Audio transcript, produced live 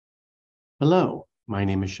Hello, my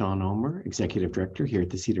name is Sean Ulmer, Executive Director here at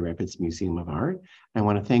the Cedar Rapids Museum of Art. I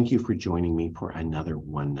want to thank you for joining me for another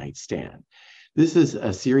One Night Stand. This is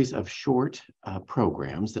a series of short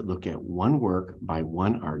programs that look at one work by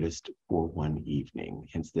one artist for one evening,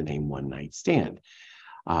 hence the name One Night Stand.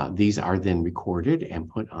 These are then recorded and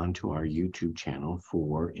put onto our YouTube channel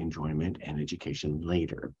for enjoyment and education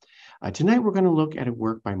later. Tonight, we're going to look at a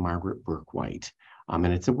work by Margaret Bourke-White. And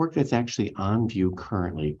it's a work that's actually on view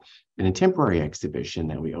currently in a temporary exhibition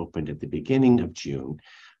that we opened at the beginning of June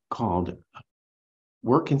called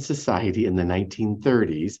Work in Society in the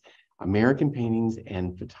 1930s, American Paintings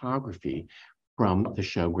and Photography from the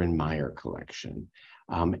Sjogren-Meyer collection.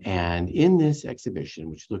 And in this exhibition,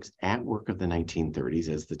 which looks at work of the 1930s,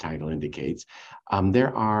 as the title indicates,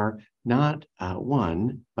 there are not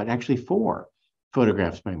one, but actually four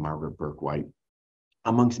photographs by Margaret Bourke-White,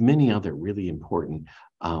 amongst many other really important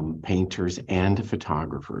painters and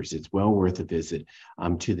photographers. It's well worth a visit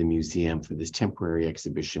to the museum for this temporary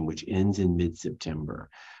exhibition, which ends in mid-September.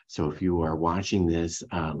 So if you are watching this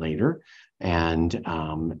later and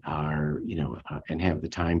and have the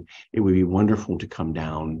time, it would be wonderful to come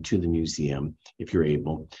down to the museum if you're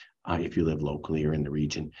able. If you live locally or in the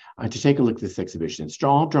region, to take a look at this exhibition. It's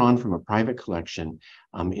all drawn from a private collection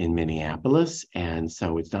in Minneapolis, and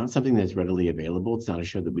so it's not something that's readily available. It's not a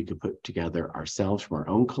show that we could put together ourselves from our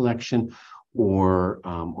own collection or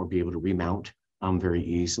be able to remount very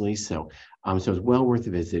easily. So it's well worth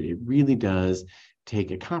a visit. It really does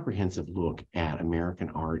take a comprehensive look at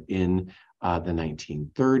American art in the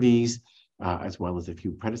 1930s. As well as a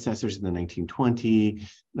few predecessors in the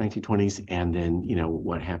 1920s, and then,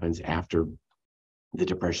 what happens after the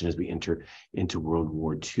Depression as we enter into World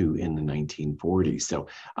War II in the 1940s. So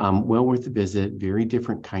well worth a visit, very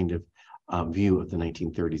different kind of view of the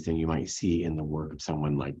 1930s than you might see in the work of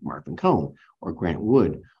someone like Marvin Cohn or Grant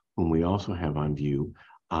Wood, whom we also have on view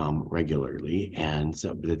regularly. And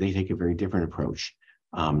so they take a very different approach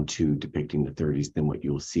to depicting the 30s than what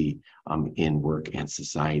you'll see in Work and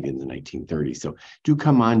Society in the 1930s. So do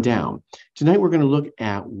come on down. Tonight, we're going to look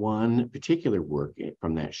at one particular work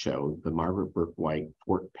from that show, the Margaret Bourke-White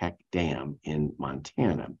Fort Peck Dam in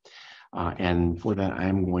Montana. And for that,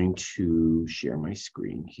 I'm going to share my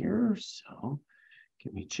screen here. So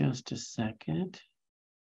give me just a second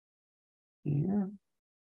here.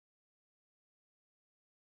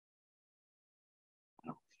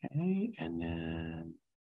 Okay, and then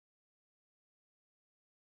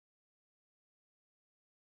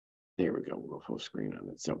there we go, we'll go full screen on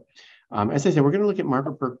it. So as I said, we're going to look at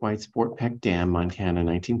Margaret Bourke-White's Fort Peck Dam, Montana,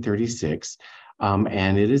 1936.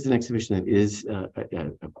 And it is an exhibition that is a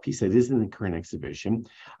piece that is in the current exhibition.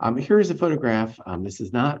 Here is a photograph. This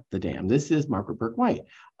is not the dam. This is Margaret Bourke-White,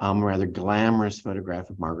 a rather glamorous photograph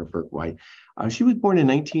of Margaret Bourke-White. She was born in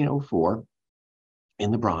 1904 in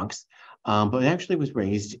the Bronx, but actually was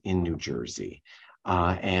raised in New Jersey.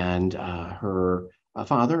 And her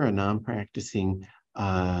father, a non-practicing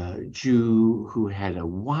Jew who had a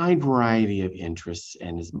wide variety of interests,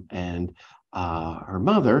 and her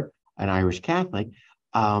mother, an Irish Catholic,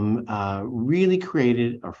 really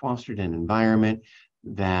created or fostered an environment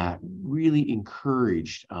that really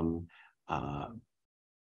encouraged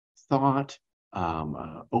thought,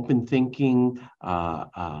 open thinking,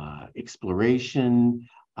 exploration,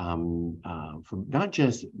 from not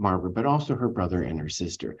just Margaret, but also her brother and her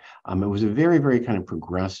sister. It was a very, very kind of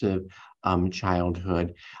progressive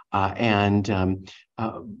childhood.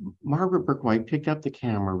 Margaret Bourke-White picked up the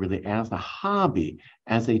camera really as a hobby,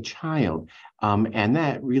 as a child. And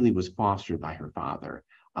that really was fostered by her father,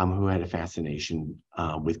 who had a fascination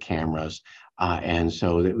with cameras. And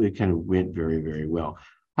so it kind of went very, very well.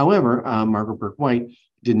 However, Margaret Bourke-White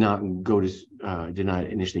did not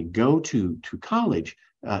initially go to college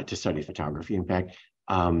to study photography. In fact,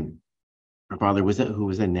 her father who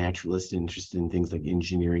was a naturalist, interested in things like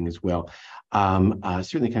engineering as well,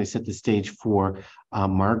 certainly kind of set the stage for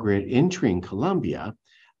Margaret entering Columbia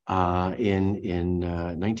in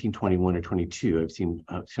 1921 or 22. I've seen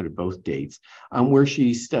sort of both dates, where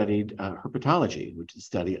she studied herpetology, which is the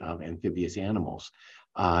study of amphibious animals.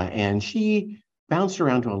 And she bounced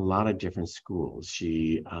around to a lot of different schools.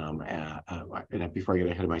 She, and before I get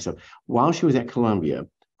ahead of myself, while she was at Columbia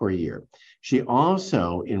for a year, she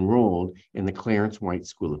also enrolled in the Clarence White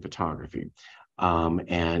School of Photography.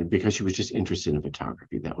 And because she was just interested in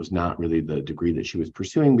photography, that was not really the degree that she was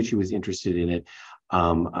pursuing, but she was interested in it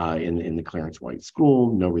in the Clarence White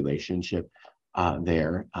School. No relationship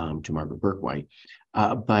there to Margaret Bourke-White.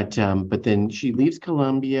 But then she leaves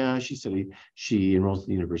Columbia. She enrolls at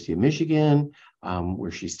the University of Michigan.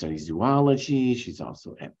 where she studies zoology. She's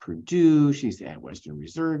also at Purdue. She's at Western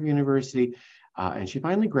Reserve University. And she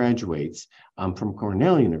finally graduates from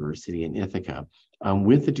Cornell University in Ithaca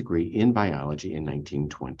with a degree in biology in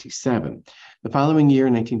 1927. The following year,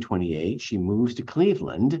 in 1928, she moves to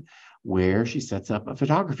Cleveland, where she sets up a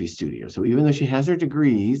photography studio. So even though she has her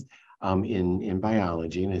degrees in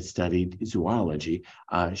biology and has studied zoology,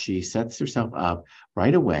 she sets herself up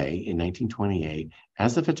right away in 1928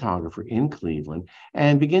 as a photographer in Cleveland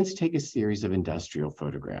and begins to take a series of industrial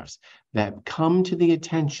photographs that come to the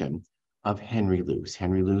attention of Henry Luce.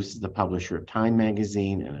 Henry Luce is the publisher of Time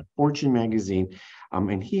magazine and of Fortune magazine,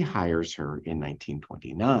 and he hires her in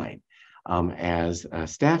 1929 as a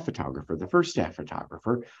staff photographer, the first staff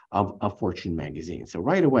photographer of Fortune magazine. So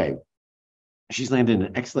right away, she's landed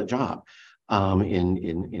an excellent job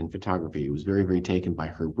in photography. It was very, very taken by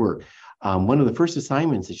her work. One of the first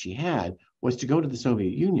assignments that she had was to go to the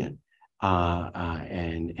Soviet Union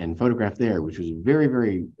and photograph there, which was very,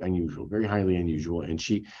 very unusual, very highly unusual. And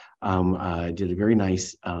she did a very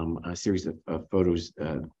nice series of photos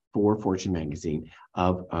for Fortune magazine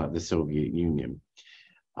of the Soviet Union.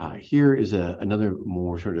 Here is another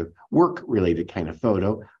more sort of work-related kind of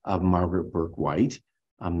photo of Margaret Bourke-White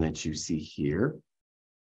that you see here.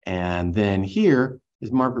 And then here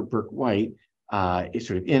is Margaret Bourke-White is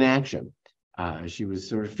sort of in action. She was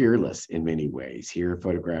sort of fearless in many ways, here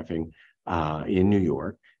photographing in New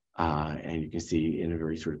York. And you can see in a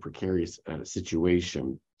very sort of precarious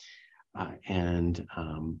situation. And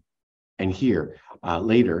here,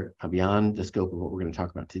 later, beyond the scope of what we're going to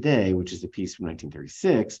talk about today, which is a piece from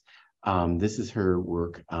 1936, this is her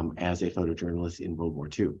work as a photojournalist in World War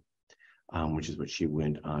II, which is what she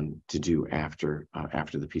went on to do after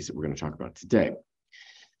the piece that we're going to talk about today.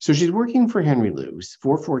 So she's working for Henry Luce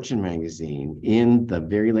for Fortune magazine in the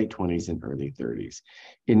very late 20s and early 30s.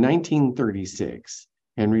 In 1936,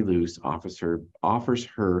 Henry Luce offers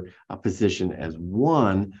her a position as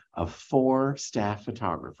one of 4 staff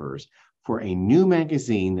photographers for a new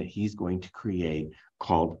magazine that he's going to create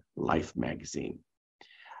called Life magazine.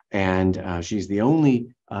 And she's the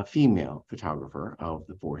only female photographer of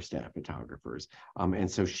the 4 staff photographers.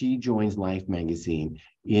 And so she joins Life magazine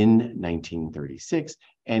in 1936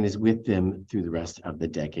 and is with them through the rest of the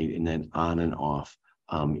decade and then on and off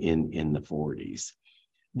in the 40s.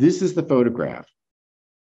 This is the photograph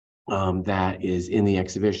that is in the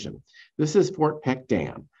exhibition. This is Fort Peck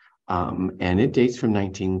Dam, and it dates from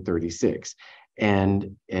 1936.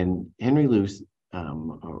 And Henry Luce,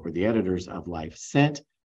 or the editors of Life, sent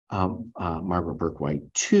Margaret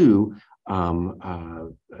Bourke-White to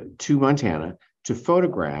Montana to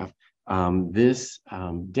photograph this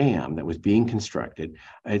dam that was being constructed.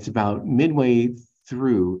 It's about midway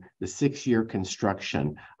through the 6-year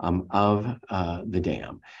construction of the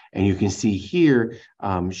dam. And you can see here,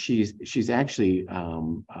 she's actually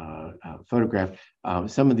photographed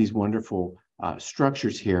some of these wonderful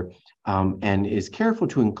structures here and is careful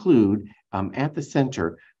to include at the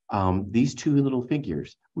center these 2 little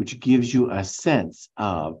figures, which gives you a sense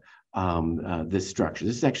of this structure.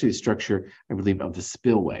 This is actually a structure, I believe, of the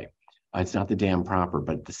spillway. It's not the dam proper,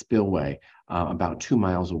 but the spillway about 2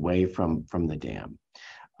 miles away from the dam.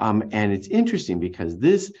 And it's interesting because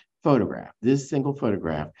this photograph, this single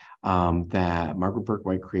photograph that Margaret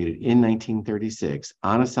Bourke-White created in 1936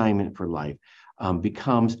 on assignment for Life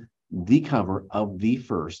becomes the cover of the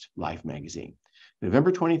first Life magazine.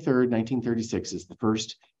 November 23rd, 1936 is the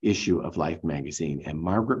first issue of Life magazine, and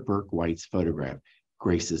Margaret Bourke-White's photograph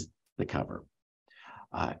graces the cover.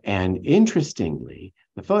 And interestingly,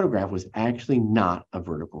 the photograph was actually not a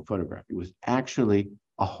vertical photograph. It was actually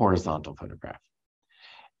a horizontal photograph.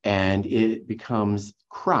 And it becomes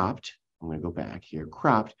cropped, I'm going to go back here,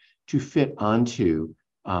 cropped to fit onto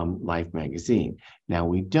Life magazine. Now,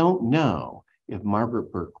 we don't know if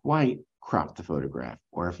Margaret Bourke-White cropped the photograph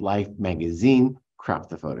or if Life magazine cropped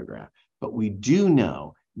the photograph, but we do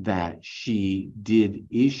know that she did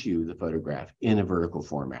issue the photograph in a vertical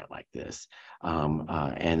format like this.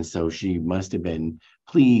 And so she must have been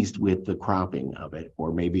pleased with the cropping of it,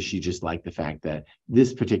 or maybe she just liked the fact that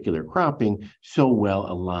this particular cropping so well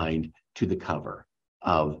aligned to the cover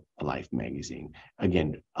of Life magazine.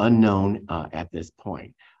 Again, unknown at this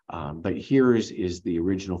point. But here is the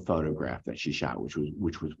original photograph that she shot,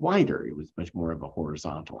 which was wider. It was much more of a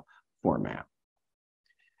horizontal format.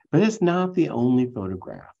 But it's not the only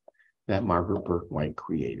photograph that Margaret Bourke-White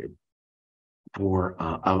created for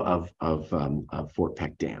of Fort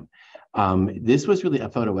Peck Dam. This was really a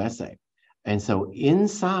photo essay, and so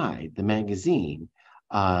inside the magazine,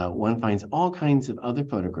 one finds all kinds of other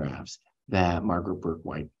photographs that Margaret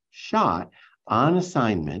Bourke-White shot on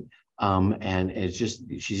assignment And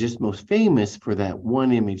she's just most famous for that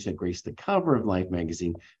one image that graced the cover of Life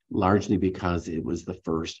magazine, largely because it was the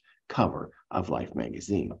first cover of Life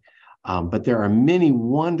magazine. But there are many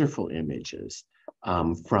wonderful images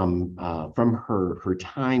from her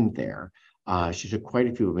time there. She took quite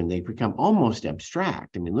a few of them, and they become almost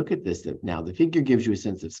abstract. I mean, look at this. Now, the figure gives you a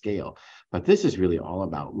sense of scale, but this is really all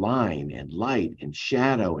about line and light and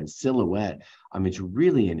shadow and silhouette. It's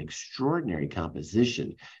really an extraordinary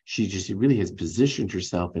composition. She just really has positioned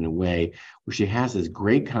herself in a way where she has this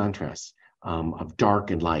great contrast of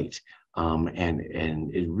dark and light,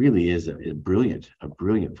 and it really is a brilliant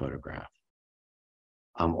photograph.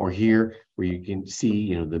 Or here, where you can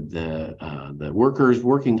see, the workers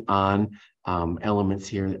working on elements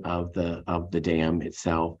here of the dam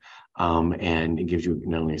itself, and it gives you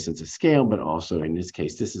not only a sense of scale, but also, in this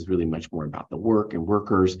case, this is really much more about the work and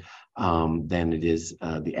workers than it is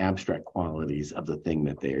the abstract qualities of the thing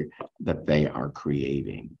that they are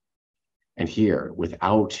creating. And here,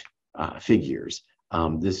 without figures,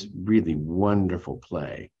 this really wonderful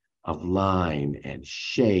play of line and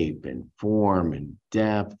shape and form and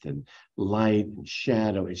depth and light and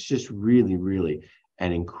shadow. It's just really, really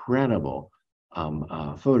an incredible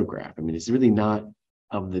photograph. It's really not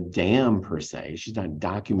of the dam per se. She's not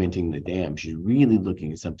documenting the dam. She's really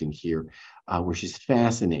looking at something here where she's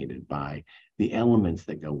fascinated by the elements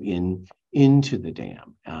that go into the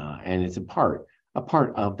dam. And it's a part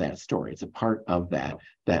of that story. It's a part of that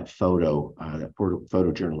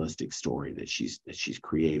photojournalistic story that she's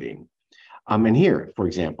creating. And here, for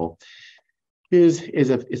example, is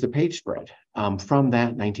a page spread from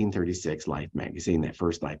that 1936 Life magazine, that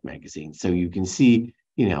first Life magazine. So you can see,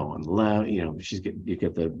 on the left, you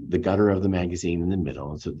get the gutter of the magazine in the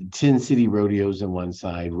middle. And so the Tin City Rodeos on one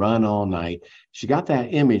side, Run All Night. She got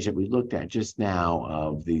that image that we looked at just now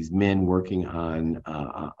of these men working on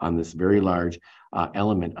this very large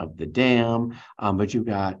element of the dam. But you've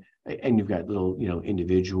got little,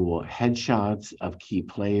 individual headshots of key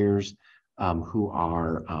players who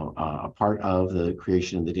are a part of the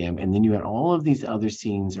creation of the dam. And then you had all of these other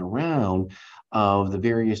scenes around of the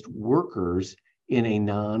various workers in a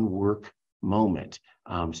non-work moment,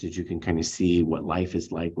 so that you can kind of see what life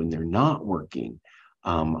is like when they're not working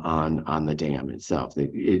on the dam itself.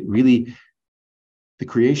 The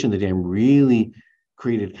creation of the dam really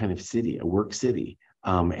created kind of city, a work city.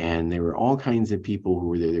 And there were all kinds of people who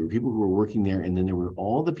were there. There were people who were working there, and then there were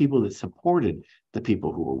all the people that supported the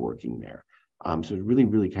people who were working there. So it's really,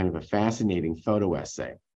 really kind of a fascinating photo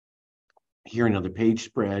essay. Here, another page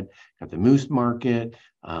spread, got the Moose Market,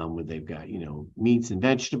 where they've got, meats and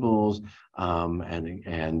vegetables,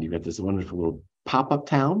 and you've got this wonderful little pop-up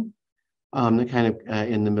town that kind of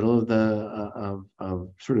in the middle of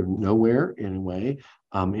sort of nowhere in a way,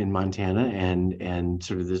 in Montana, and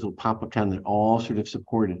sort of this little pop-up town that all sort of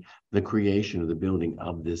supported the creation of the building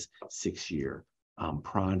of this 6-year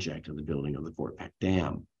project of the building of the Fort Peck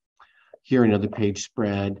Dam. Here, another page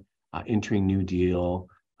spread, entering New Deal,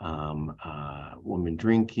 women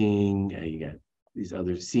drinking. You got these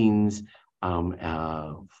other scenes from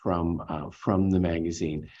the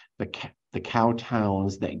magazine. The cow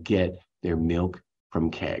towns that get their milk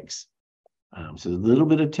from kegs. So a little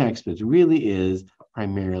bit of text, but it really is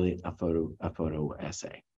primarily a photo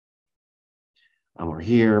essay. We're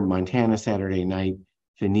here, Montana, Saturday night.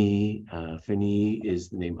 Finney is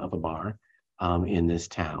the name of a bar in this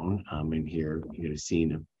town. And here you get a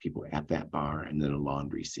scene of people at that bar, and then a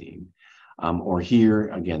laundry scene. Or here,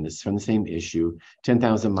 again, this is from the same issue,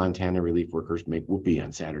 10,000 Montana relief workers make whoopee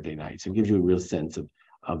on Saturday night. So it gives you a real sense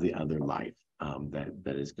of the other life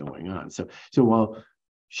that is going on. So while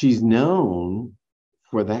she's known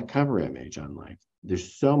for that cover image on Life,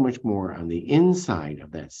 there's so much more on the inside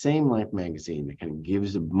of that same Life magazine that kind of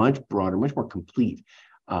gives a much broader, much more complete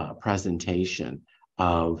presentation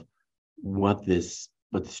of what this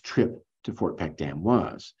trip to Fort Peck Dam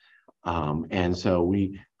was. And so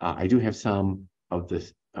I do have some of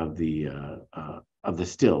the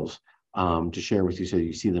stills to share with you, so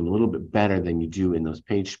you see them a little bit better than you do in those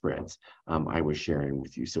page spreads I was sharing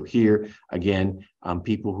with you. So here again,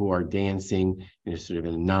 people who are dancing, sort of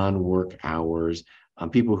in non-work hours,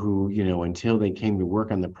 people who, until they came to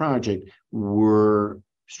work on the project, were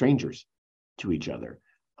strangers to each other.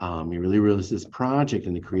 You really realize this project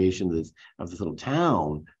and the creation of this little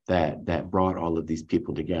town that brought all of these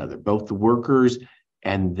people together, both the workers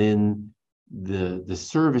and then the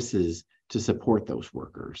services to support those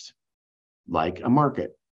workers, like a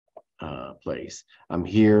market place.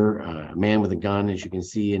 Here, a man with a gun, as you can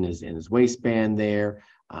see in his waistband there,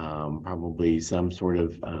 probably some sort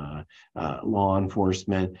of law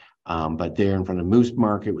enforcement. But there in front of Moose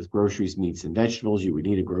Market with groceries, meats, and vegetables, you would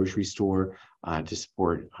need a grocery store to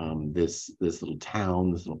support this little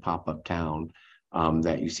town, this little pop-up town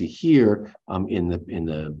that you see here in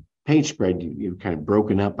the page spread. You've kind of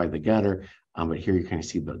broken up by the gutter, but here you kind of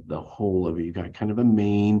see the whole of it. You've got kind of a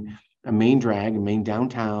main drag, a main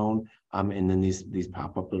downtown, and then these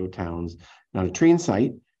pop-up little towns. Not a tree in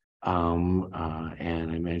sight, and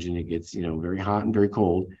I imagine it gets very hot and very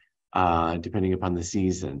cold depending upon the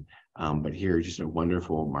season. But here, just a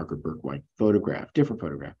wonderful Margaret Bourke-White photograph, different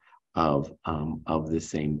photograph of the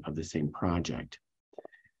same project.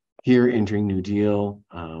 Here, entering New Deal,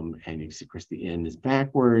 and you can see, of course, the N is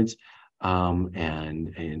backwards, and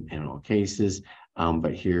in all cases.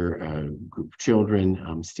 But here, a group of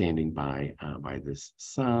children standing by this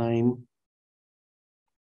sign.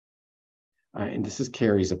 And this is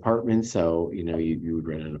Carrie's apartment. So, you would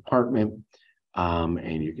rent an apartment,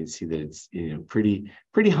 and you can see that it's, pretty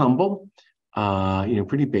humble,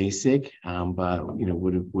 pretty basic, but,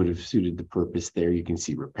 would have suited the purpose there. You can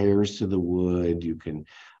see repairs to the wood. You can,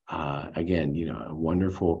 again, a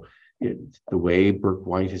wonderful, the way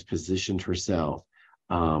Bourke-White has positioned herself.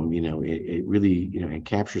 It really, it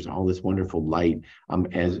captures all this wonderful light,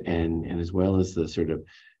 as well as the sort of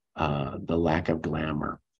the lack of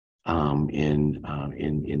glamour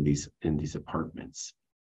in these apartments.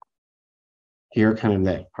 Here, kind of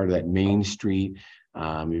that part of that main street.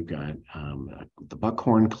 You've got the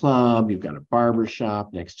Buckhorn Club. You've got a barber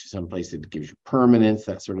shop next to some place that gives you permanence.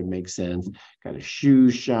 That sort of makes sense. Got a shoe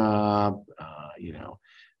shop.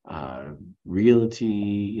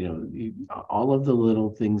 Realty. All of the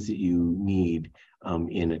little things that you need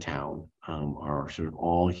in a town are sort of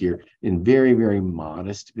all here in very, very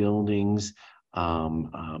modest buildings.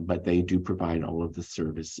 But they do provide all of the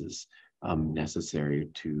services necessary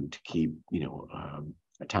to keep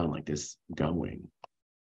a town like this going.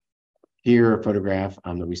 Here, a photograph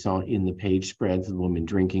that we saw in the page spreads. The woman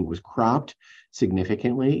drinking was cropped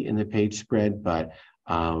significantly in the page spread, but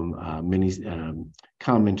many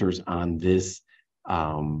commenters on this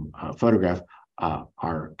photograph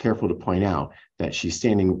are careful to point out that she's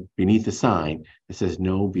standing beneath a sign that says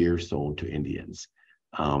 "No beer sold to Indians."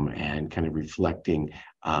 And kind of reflecting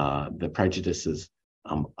the prejudices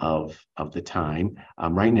of the time.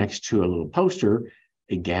 Right next to a little poster,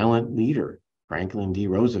 a gallant leader, Franklin D.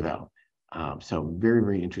 Roosevelt. So very,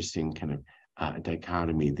 very interesting kind of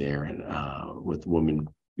dichotomy there, and with women,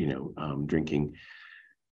 drinking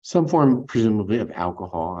some form, presumably, of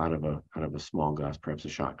alcohol out of a small glass, perhaps a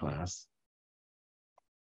shot glass.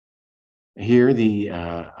 Here, the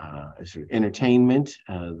sort of entertainment,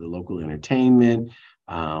 the local entertainment.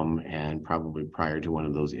 And probably prior to one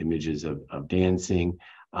of those images of dancing,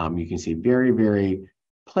 you can see very, very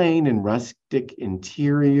plain and rustic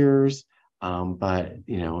interiors, but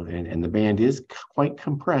and the band is quite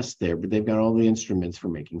compressed there, but they've got all the instruments for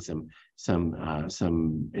making some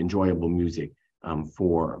enjoyable music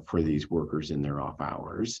for these workers in their off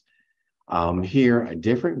hours. Here, a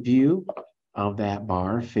different view of that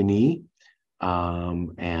bar, Finney.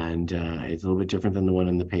 And it's a little bit different than the one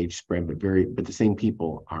on the page spread, but the same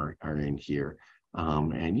people are in here.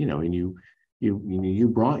 And you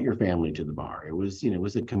brought your family to the bar. It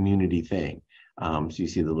was a community thing. So you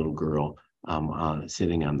see the little girl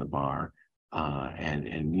sitting on the bar,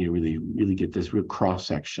 and you really get this real cross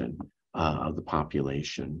section of the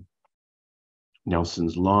population.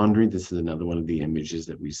 Nelson's Laundry. This is another one of the images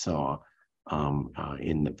that we saw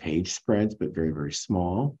in the page spreads, but very, very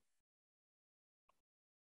small.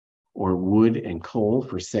 Or wood and coal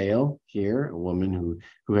for sale. Here, a woman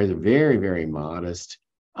who has a very, very modest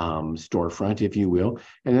storefront, if you will,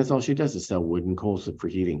 and that's all she does is sell wood and coal for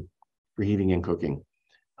heating and cooking,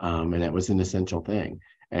 and that was an essential thing.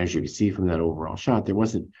 And as you can see from that overall shot,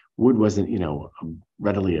 wood wasn't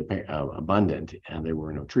readily abundant, and there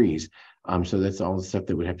were no trees, so that's all the stuff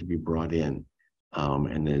that would have to be brought in,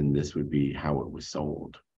 and then this would be how it was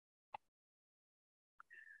sold.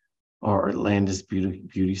 Or Landis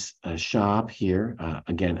Beauty Shop here.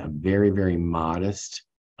 Again, a very, very modest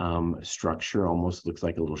structure, almost looks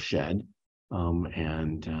like a little shed,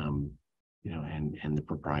 and the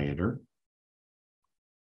proprietor.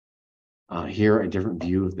 Here, a different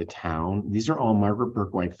view of the town. These are all Margaret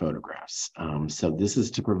Bourke-White photographs. So this is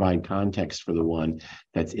to provide context for the one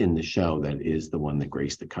that's in the show, that is the one that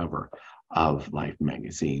graced the cover of Life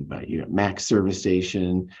magazine. But Mac's service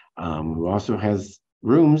station, who also has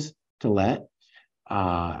rooms to let,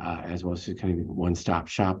 as well as kind of one-stop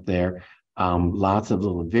shop there. Lots of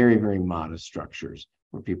little very, very modest structures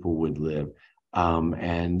where people would live.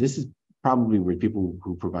 And this is probably where people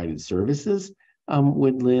who provided services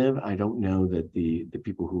would live. I don't know that the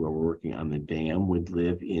people who are working on the dam would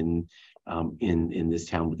live in this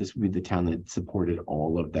town, but this would be the town that supported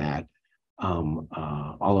all of that,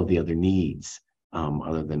 all of the other needs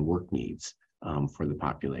other than work needs for the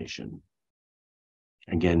population.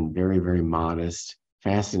 Again, very, very modest,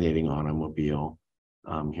 fascinating automobile.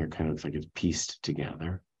 Here kind of looks like it's pieced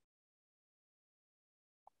together.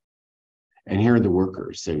 And here are the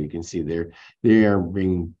workers. So you can see they are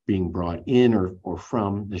being brought in or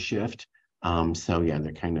from the shift. So yeah,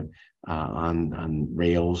 they're kind of on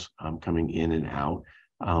rails coming in and out.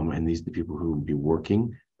 And these are the people who would be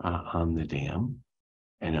working on the dam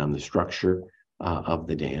and on the structure of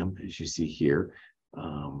the dam, as you see here.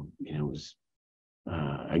 It was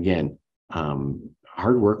again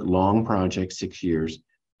hard work, long project, 6 years.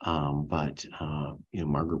 But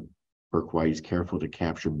Margaret Bourke-White is careful to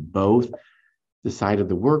capture both the side of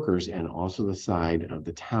the workers and also the side of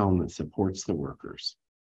the town that supports the workers.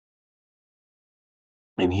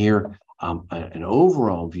 And here, an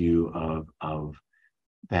overall view of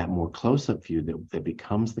that more close-up view that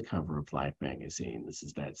becomes the cover of Life magazine. This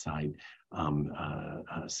is that side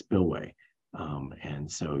spillway.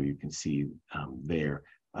 And so you can see there,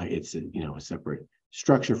 it's a separate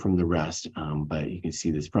structure from the rest, but you can see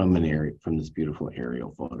this from this beautiful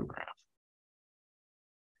aerial photograph.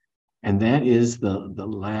 And that is the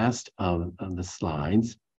last of the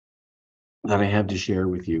slides that I have to share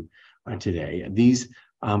with you today. These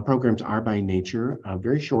programs are by nature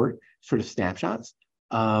very short, sort of snapshots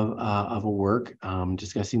of a work,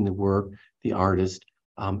 discussing the work, the artist,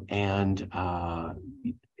 and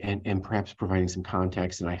perhaps providing some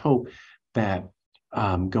context. And I hope that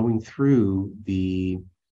going through the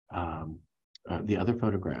other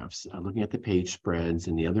photographs, looking at the page spreads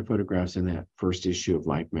and the other photographs in that first issue of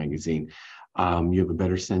Life magazine, you have a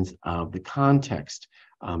better sense of the context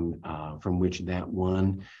from which that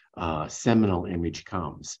one seminal image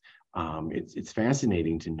comes. It's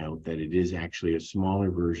fascinating to note that it is actually a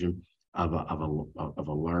smaller version of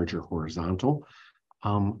a larger horizontal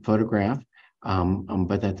photograph,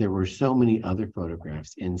 but that there were so many other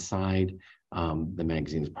photographs inside the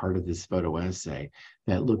magazine as part of this photo essay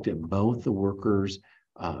that looked at both the workers,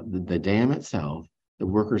 the dam itself, the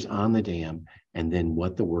workers on the dam, and then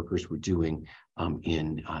what the workers were doing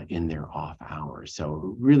in their off hours. So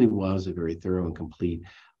it really was a very thorough and complete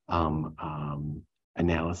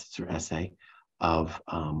analysis or essay of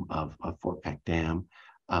Fort Peck Dam,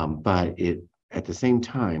 but it at the same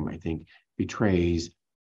time, I think, betrays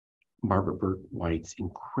Margaret Bourke-White's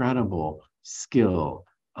incredible skill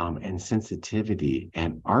and sensitivity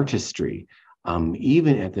and artistry,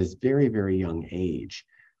 even at this very, very young age.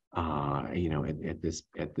 At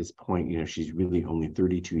this point, she's really only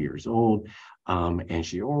 32 years old, and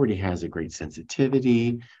she already has a great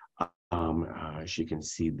sensitivity. She can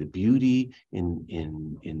see the beauty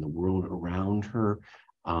in the world around her,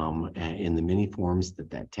 in the many forms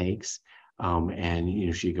that takes.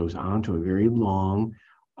 And she goes on to a very long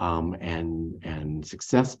and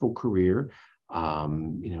successful career,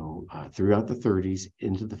 throughout the 30s,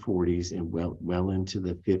 into the 40s, and well into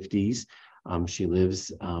the 50s. She lives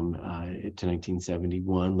to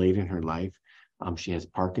 1971. Late in her life, she has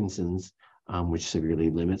Parkinson's, which severely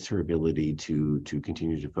limits her ability to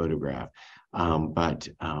continue to photograph. But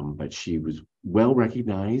she was well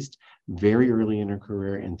recognized very early in her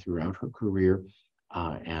career and throughout her career,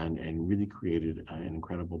 and really created an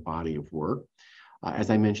incredible body of work. As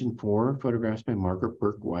I mentioned, 4 photographs by Margaret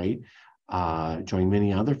Bourke-White joined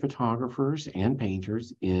many other photographers and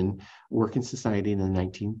painters in work in society in the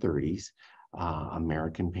 1930s.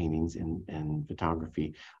 American paintings and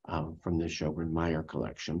photography from the Schober-Meyer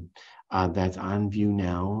collection. That's on view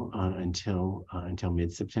now until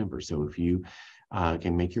mid-September. So if you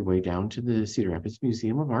can make your way down to the Cedar Rapids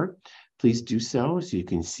Museum of Art, please do so you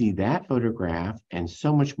can see that photograph and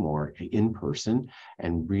so much more in person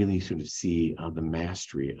and really sort of see the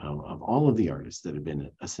mastery of all of the artists that have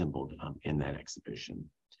been assembled in that exhibition.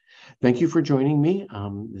 Thank you for joining me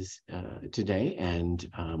today, and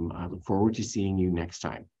I look forward to seeing you next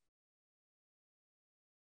time.